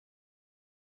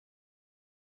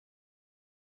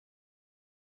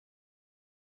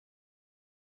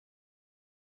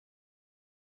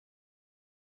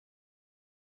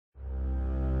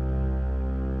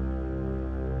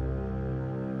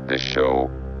The show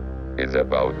is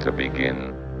about to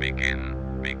begin.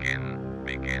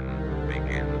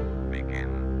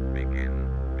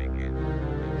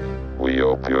 We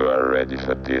hope you are ready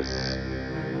for this,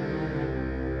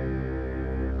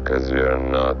 because we are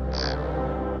not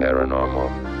Paranormal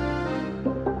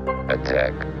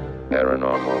Attack.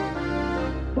 Paranormal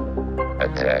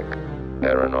Attack.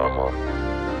 Paranormal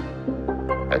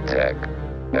Attack.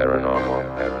 Paranormal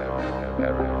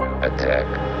Attack.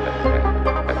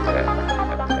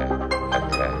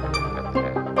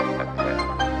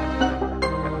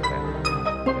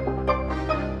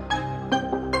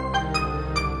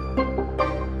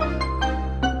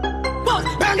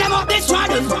 Burn them up, destroy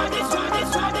them.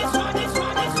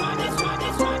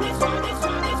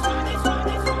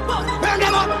 Burn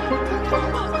them up.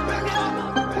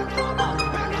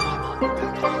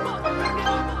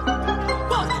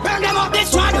 Burn them up,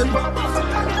 destroy them.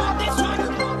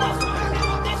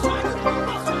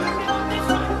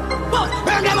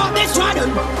 Burn them up, destroy them.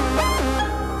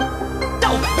 No,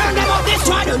 burn them up,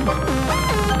 destroy them.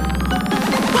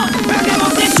 Burn them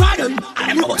up, destroy them. And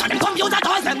them robots and them computer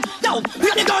toys them. No, we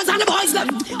are the girls and the boys them.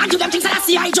 And to them things that I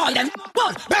see I enjoy them.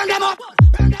 Burn them up.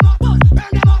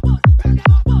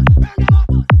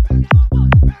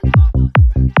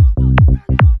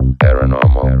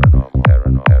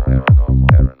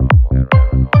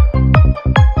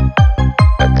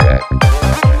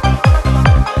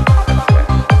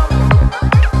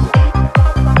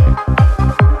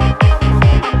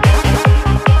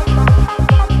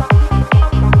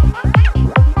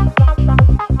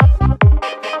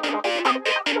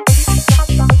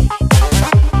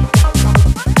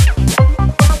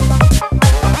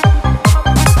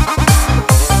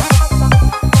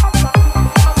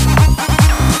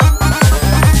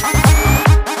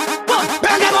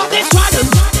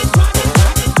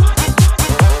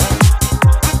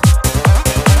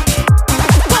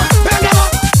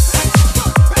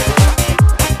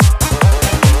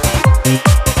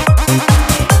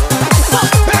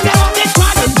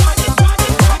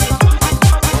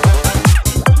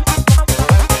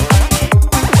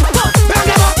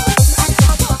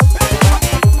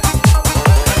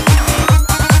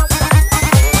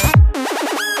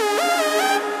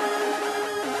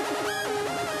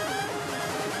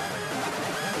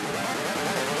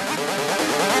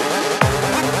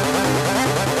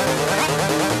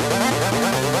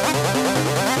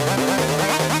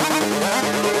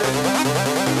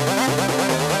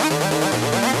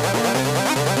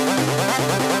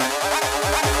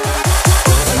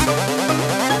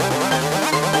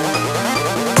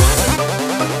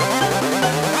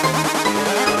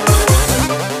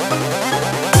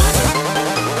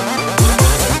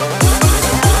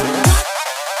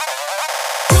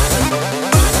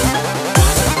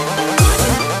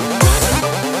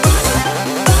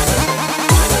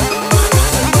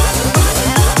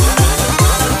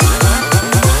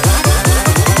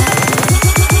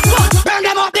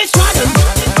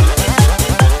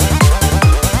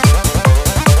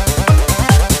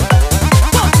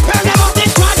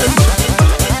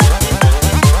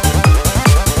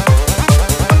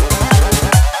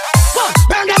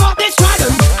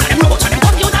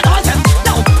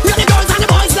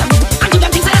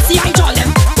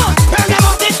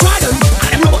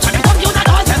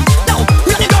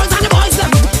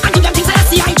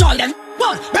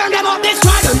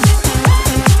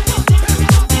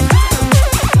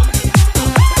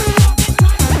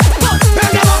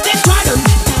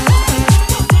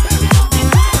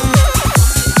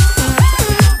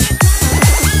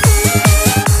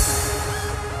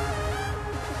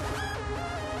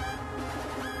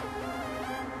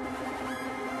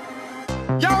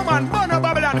 Yo man, burn up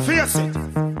Babylon, face it.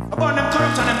 Burn them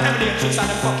corruption, them emulatrix and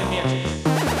them fucking matrix.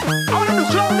 I wanna do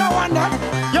clown that one that.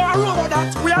 Yo, I know about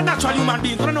that. We are natural human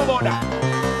beings, I don't know about that.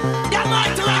 You're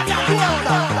mighty right now,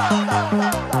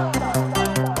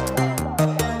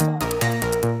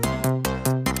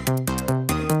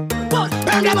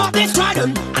 burn them up, destroy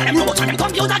them. And them robots and them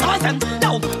computer toys them.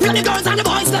 No, we are the girls and the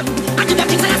boys them. And to them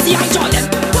things that I see I enjoy them.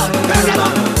 Burn them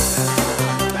up.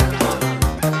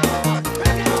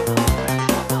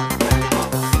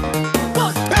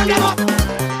 Burn them up. Burn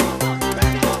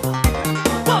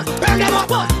them up.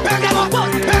 Burn them up. Burn them up.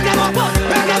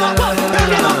 Burn them up. Burn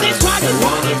them up. Destroy them.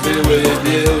 Wanna be with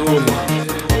you.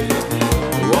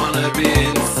 Wanna be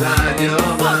inside your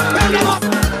mind. Burn them up.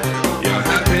 Your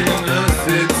happiness,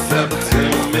 it's up to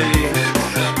me.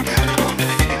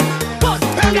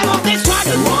 Burn them up. Destroy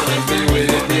them. Wanna be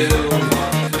with you.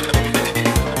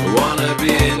 Wanna be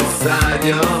inside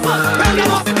your mind.